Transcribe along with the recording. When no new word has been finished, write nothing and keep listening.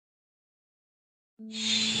We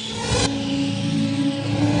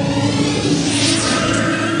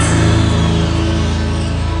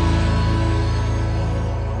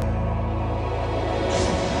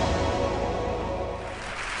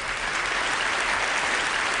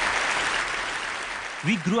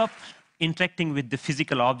grew up interacting with the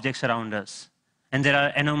physical objects around us, and there are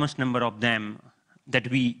an enormous number of them that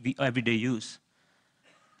we every day use.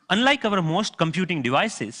 Unlike our most computing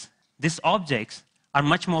devices, these objects are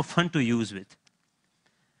much more fun to use with.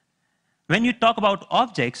 When you talk about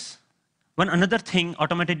objects, one another thing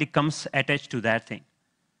automatically comes attached to that thing,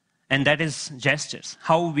 and that is gestures,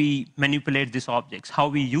 how we manipulate these objects, how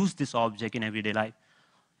we use this object in everyday life.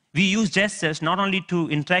 We use gestures not only to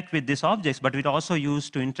interact with these objects, but we also use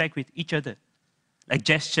to interact with each other. Like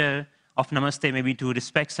gesture of namaste, maybe to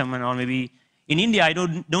respect someone, or maybe in India, I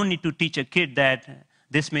don't need to teach a kid that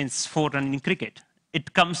this means 4 runs in cricket.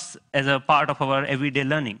 It comes as a part of our everyday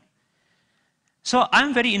learning. So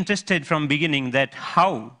I'm very interested from beginning that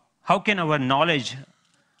how can our knowledge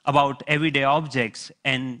about everyday objects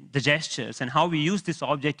and the gestures and how we use this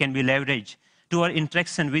object can be leveraged to our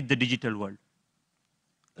interaction with the digital world.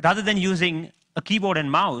 Rather than using a keyboard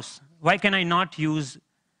and mouse, why can I not use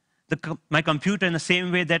my computer in the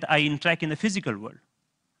same way that I interact in the physical world?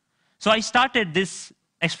 So I started this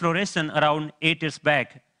exploration around 8 years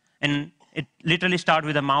back, and it literally started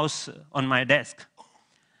with a mouse on my desk.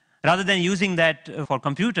 Rather than using that for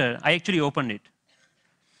computer, I actually opened it.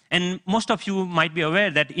 And most of you might be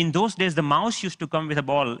aware that in those days, the mouse used to come with a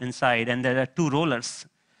ball inside, and there are 2 rollers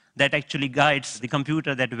that actually guides the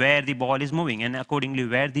computer that where the ball is moving, and accordingly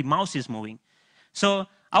where the mouse is moving. So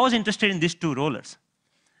I was interested in these 2 rollers.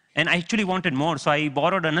 And I actually wanted more, so I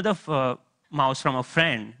borrowed another mouse from a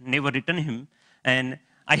friend, never returned him, and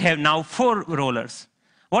I have now 4 rollers.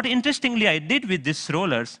 What interestingly I did with these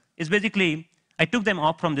rollers is basically, I took them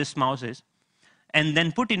off from these mouses and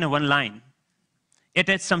then put in a one line. It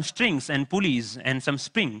had some strings and pulleys and some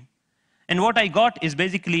spring. And what I got is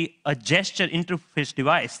basically a gesture interface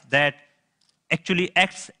device that actually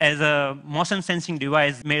acts as a motion sensing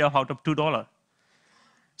device made out of $2.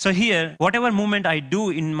 So here, whatever movement I do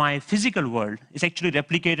in my physical world is actually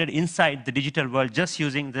replicated inside the digital world just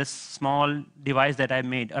using this small device that I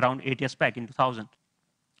made around 8 years back in 2000.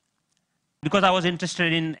 Because I was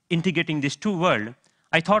interested in integrating these 2 worlds,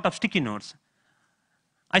 I thought of sticky notes.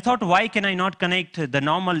 I thought, why can I not connect the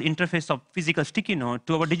normal interface of physical sticky note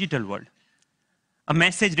to our digital world? A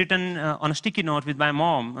message written on a sticky note with my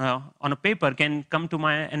mom on a paper can come to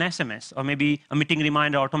an SMS, or maybe a meeting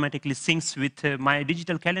reminder automatically syncs with my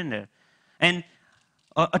digital calendar. And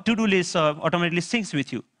a to-do list automatically syncs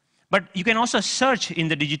with you. But you can also search in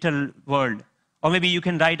the digital world, or maybe you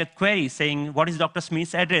can write a query saying, what is Dr.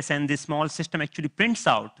 Smith's address? And this small system actually prints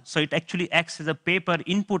out. So it actually acts as a paper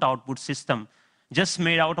input-output system, just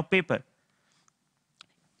made out of paper.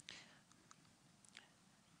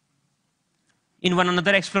 In one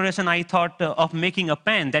another exploration, I thought of making a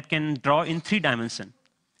pen that can draw in 3 dimensions.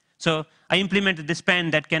 So I implemented this pen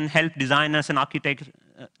that can help designers and architects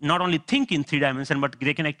not only think in 3 dimensions, but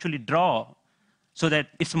they can actually draw so that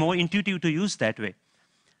it's more intuitive to use that way.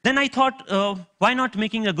 Then I thought, why not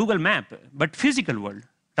making a Google map, but physical world?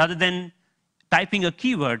 Rather than typing a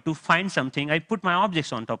keyword to find something, I put my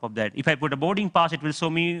objects on top of that. If I put a boarding pass, it will show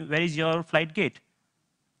me where is your flight gate.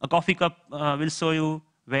 A coffee cup will show you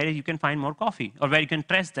where you can find more coffee, or where you can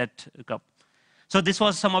trace that cup. So this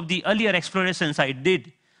was some of the earlier explorations I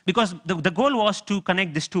did, because the goal was to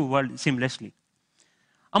connect these 2 worlds seamlessly.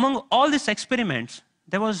 Among all these experiments,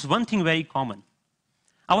 there was one thing very common.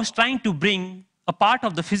 I was trying to bring a part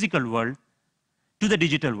of the physical world to the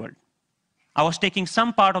digital world. I was taking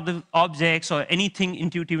some part of the objects or anything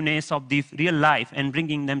intuitiveness of the real life and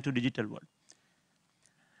bringing them to digital world.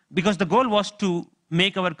 Because the goal was to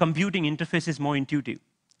make our computing interfaces more intuitive.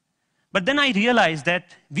 But then I realized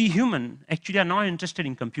that we humans actually are not interested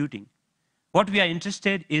in computing. What we are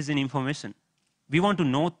interested is in information. We want to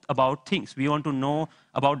know about things. We want to know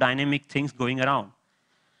about dynamic things going around.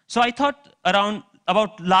 So I thought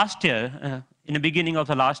about last year, in the beginning of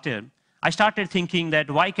the last year, I started thinking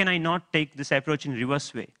that why can I not take this approach in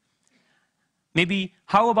reverse way? Maybe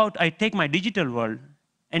how about I take my digital world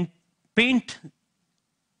and paint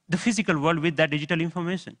the physical world with that digital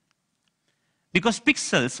information? Because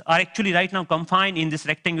pixels are actually right now confined in these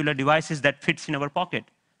rectangular devices that fits in our pocket.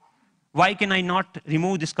 Why can I not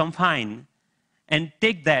remove this confine and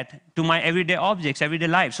take that to my everyday objects, everyday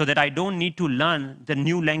life, so that I don't need to learn the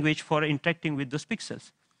new language for interacting with those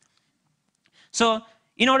pixels? So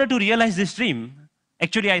in order to realize this dream,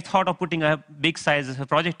 actually I thought of putting a big size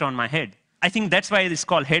projector on my head. I think that's why it's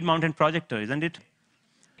called head-mounted projector, isn't it?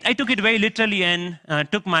 I took it very literally and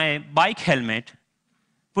took my bike helmet,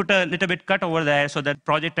 put a little bit cut over there so that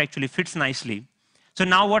project actually fits nicely. So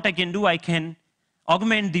now what I can do, I can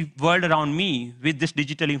augment the world around me with this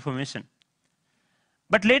digital information.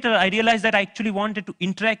 But later, I realized that I actually wanted to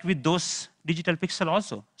interact with those digital pixels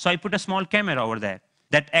also. So I put a small camera over there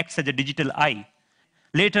that acts as a digital eye.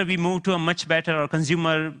 Later, we moved to a much better or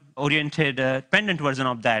consumer-oriented pendant version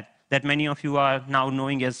of that many of you are now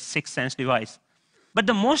knowing as Sixth Sense device. But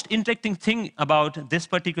the most interesting thing about this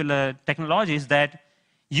particular technology is that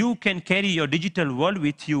you can carry your digital world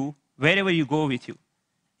with you wherever you go with you.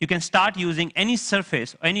 You can start using any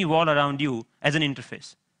surface or any wall around you as an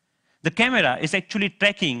interface. The camera is actually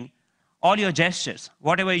tracking all your gestures.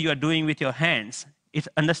 Whatever you are doing with your hands, it's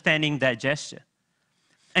understanding that gesture.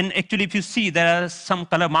 And actually, if you see, there are some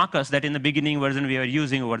color markers that in the beginning version we were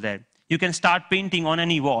using over there. You can start painting on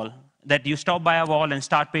any wall, that you stop by a wall and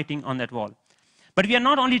start painting on that wall. But we are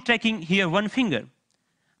not only tracking here one finger.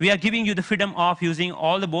 We are giving you the freedom of using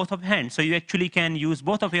both of hands. So you actually can use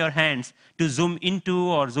both of your hands to zoom into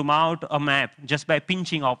or zoom out a map just by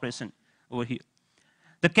pinching operation over here.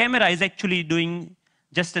 The camera is actually doing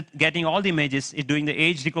just getting all the images, it's doing the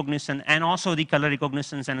age recognition and also the color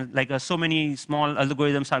recognitions, and like so many small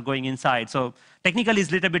algorithms are going inside. So technically, it's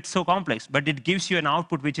a little bit so complex, but it gives you an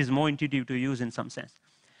output which is more intuitive to use in some sense.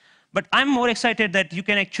 But I'm more excited that you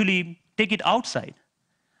can actually take it outside.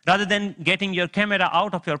 Rather than getting your camera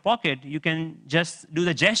out of your pocket, you can just do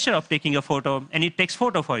the gesture of taking a photo, and it takes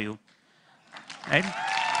photo for you, right?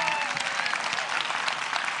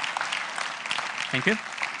 Thank you.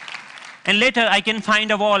 And later, I can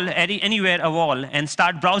find a wall, anywhere a wall, and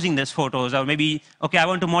start browsing these photos. Or maybe, OK, I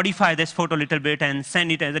want to modify this photo a little bit and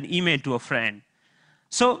send it as an email to a friend.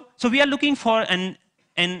 So we are looking for an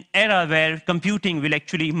era where computing will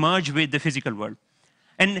actually merge with the physical world.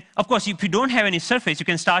 And of course, if you don't have any surface, you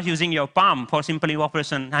can start using your palm for simple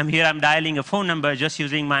operation. I'm here, I'm dialing a phone number just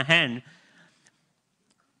using my hand.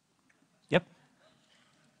 Yep.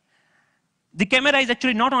 The camera is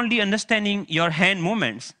actually not only understanding your hand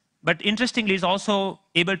movements, but interestingly, it's also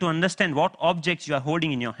able to understand what objects you are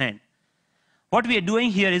holding in your hand. What we are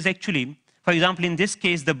doing here is actually, for example, in this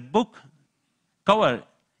case, the book cover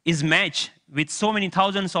is matched with so many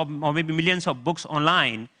thousands or maybe millions of books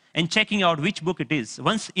online and checking out which book it is.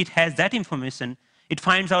 Once it has that information, it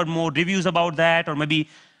finds out more reviews about that, or maybe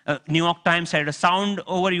New York Times had a sound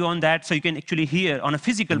overview on that, so you can actually hear on a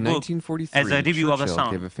physical book as a review of a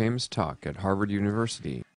sound. Gave a famous talk at Harvard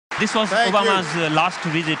University. This was Obama's last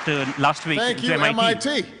visit last week to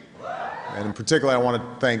MIT. And in particular, I want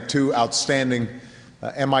to thank two outstanding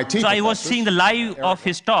MIT So professors. I was seeing the live of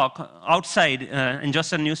his talk outside in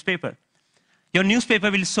just a newspaper. Your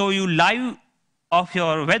newspaper will show you live of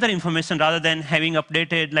your weather information rather than having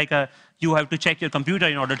updated like you have to check your computer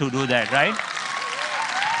in order to do that, right?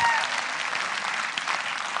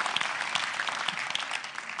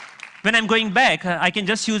 When I'm going back, I can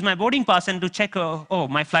just use my boarding pass and to check, oh,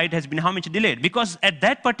 my flight has been how much delayed. Because at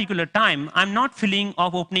that particular time, I'm not feeling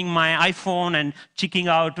of opening my iPhone and checking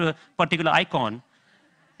out a particular icon.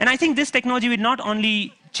 And I think this technology will not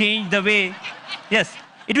only change the way, yes,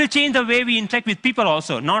 it will change the way we interact with people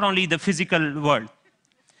also, not only the physical world.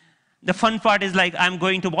 The fun part is like I'm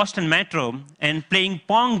going to Boston Metro and playing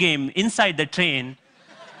Pong game inside the train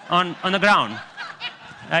on the ground,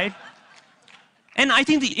 right? And I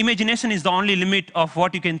think the imagination is the only limit of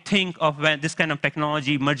what you can think of when this kind of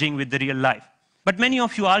technology merging with the real life. But many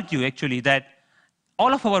of you argue, actually, that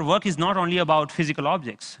all of our work is not only about physical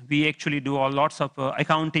objects. We actually do lots of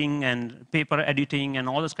accounting and paper editing and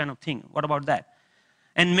all this kind of thing. What about that?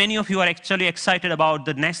 And many of you are actually excited about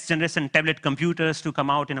the next generation tablet computers to come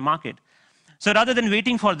out in the market. So rather than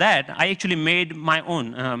waiting for that, I actually made my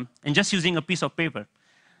own, and just using a piece of paper.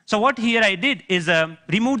 So what here I did is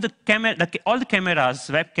remove the camera. All the cameras,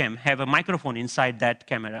 webcam, have a microphone inside that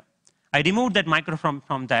camera. I removed that microphone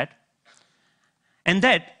from that. And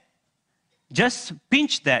that, just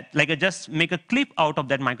pinch that, like just make a clip out of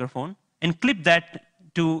that microphone and clip that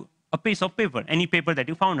to a piece of paper, any paper that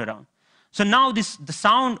you found around. So now the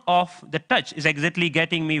sound of the touch is exactly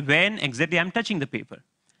getting me when exactly I'm touching the paper.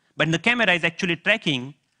 But the camera is actually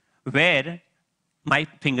tracking where my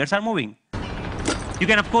fingers are moving. You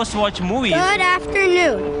can, of course, watch movies. Good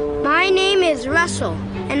afternoon. My name is Russell,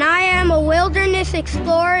 and I am a wilderness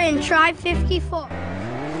explorer in Tribe 54.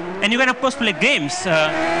 And you can, of course, play games.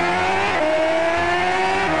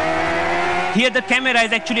 Here, the camera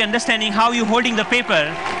is actually understanding how you're holding the paper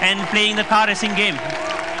and playing the car racing game.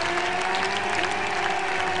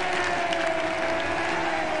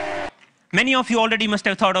 Many of you already must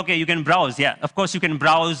have thought, okay, you can browse. Yeah, of course you can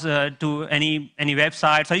browse to any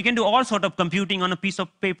website. So you can do all sort of computing on a piece of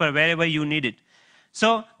paper wherever you need it.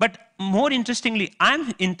 So, but more interestingly,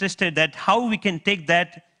 I'm interested that how we can take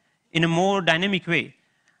that in a more dynamic way.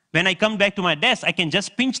 When I come back to my desk, I can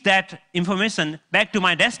just pinch that information back to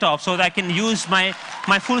my desktop so that I can use my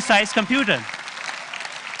full-size computer.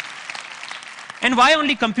 And why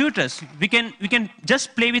only computers? We can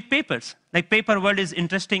just play with papers. Like paper world is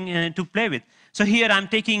interesting to play with. So here I'm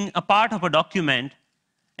taking a part of a document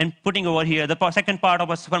and putting over here the second part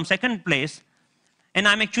from second place, and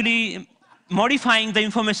I'm actually modifying the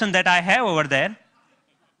information that I have over there.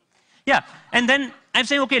 Yeah, and then I'm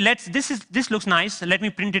saying, okay, this looks nice. Let me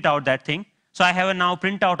print it out, that thing. So I have a now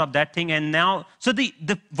printout of that thing, and now, so the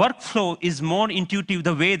workflow is more intuitive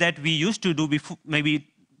the way that we used to do before, maybe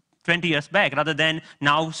 20 years back, rather than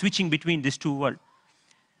now switching between these two worlds.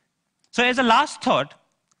 So as a last thought,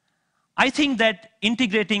 I think that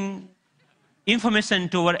integrating information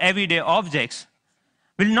to our everyday objects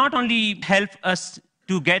will not only help us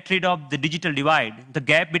to get rid of the digital divide, the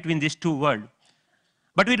gap between these two worlds,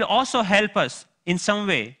 but will also help us in some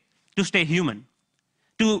way to stay human,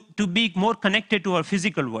 to be more connected to our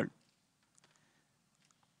physical world.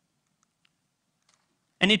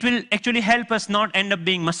 And it will actually help us not end up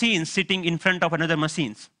being machines sitting in front of another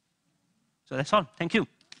machines. So that's all. Thank you.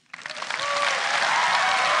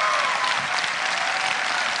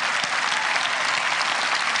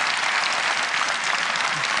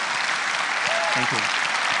 Thank you.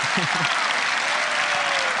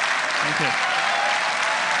 Thank you.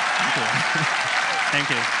 Thank you. Thank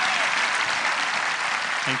you.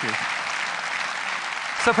 Thank you.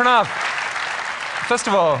 So Pranav, first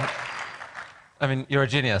of all, I mean, you're a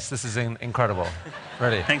genius. This is incredible,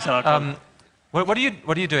 really. Thanks a lot. What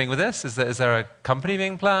are you doing with this? Is there a company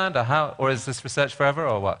being planned, or is this research forever,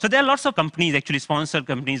 or what? So there are lots of companies, actually sponsored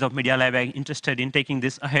companies of Media Lab, interested in taking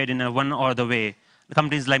this ahead in a one or the way. The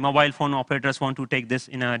companies like mobile phone operators want to take this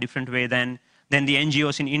in a different way than the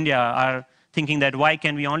NGOs in India are thinking that why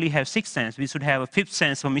can we only have sixth sense? We should have a fifth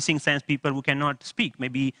sense for missing sense people who cannot speak.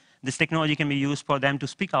 Maybe this technology can be used for them to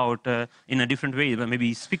speak out in a different way, but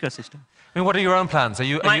maybe speaker system. I mean, what are your own plans? Are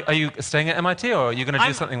you staying at MIT, or are you going to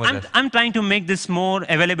do something with this? I'm trying to make this more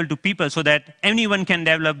available to people so that anyone can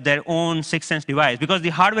develop their own sixth sense device, because the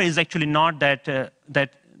hardware is actually not that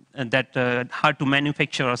hard to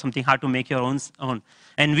manufacture or something, hard to make your own.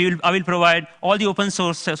 And I will provide all the open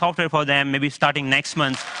source software for them, maybe starting next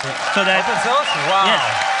month. Yeah. So that, open source? Wow. Yes.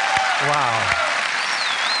 Wow.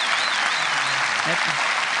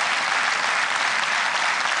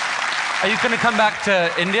 Are you going to come back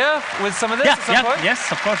to India with some of this at some point?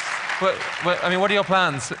 Yes, of course. I mean, what are your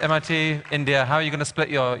plans? MIT, India, how are you going to split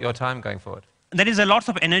your time going forward? There is a lot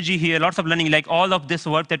of energy here, lots of learning. Like all of this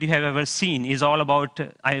work that you have ever seen is all about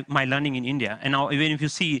my learning in India. And now, even if you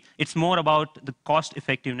see, it's more about the cost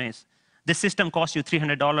effectiveness. This system costs you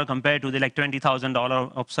 $300 compared to the like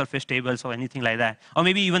 $20,000 of Surface tables or anything like that. Or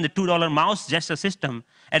maybe even the $2 mouse gesture system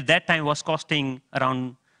at that time was costing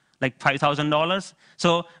around like $5,000.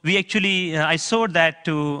 So we actually, I showed that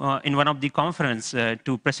to, in one of the conference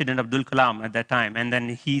to President Abdul Kalam at that time. And then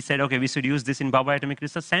he said, okay, we should use this in Bhabha Atomic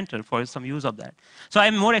Research Center for some use of that. So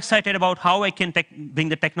I'm more excited about how I can bring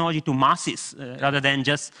the technology to masses rather than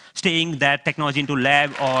just staying that technology into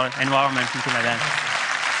lab or environment, something like that.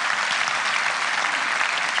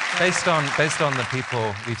 Based on the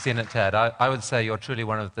people we've seen at TED, I would say you're truly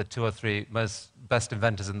one of the 2 or 3 best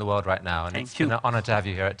inventors in the world right now. And it's been an honor to have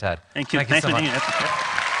you here at TED. Thank you. Thank you so much. It was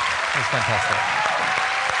fantastic.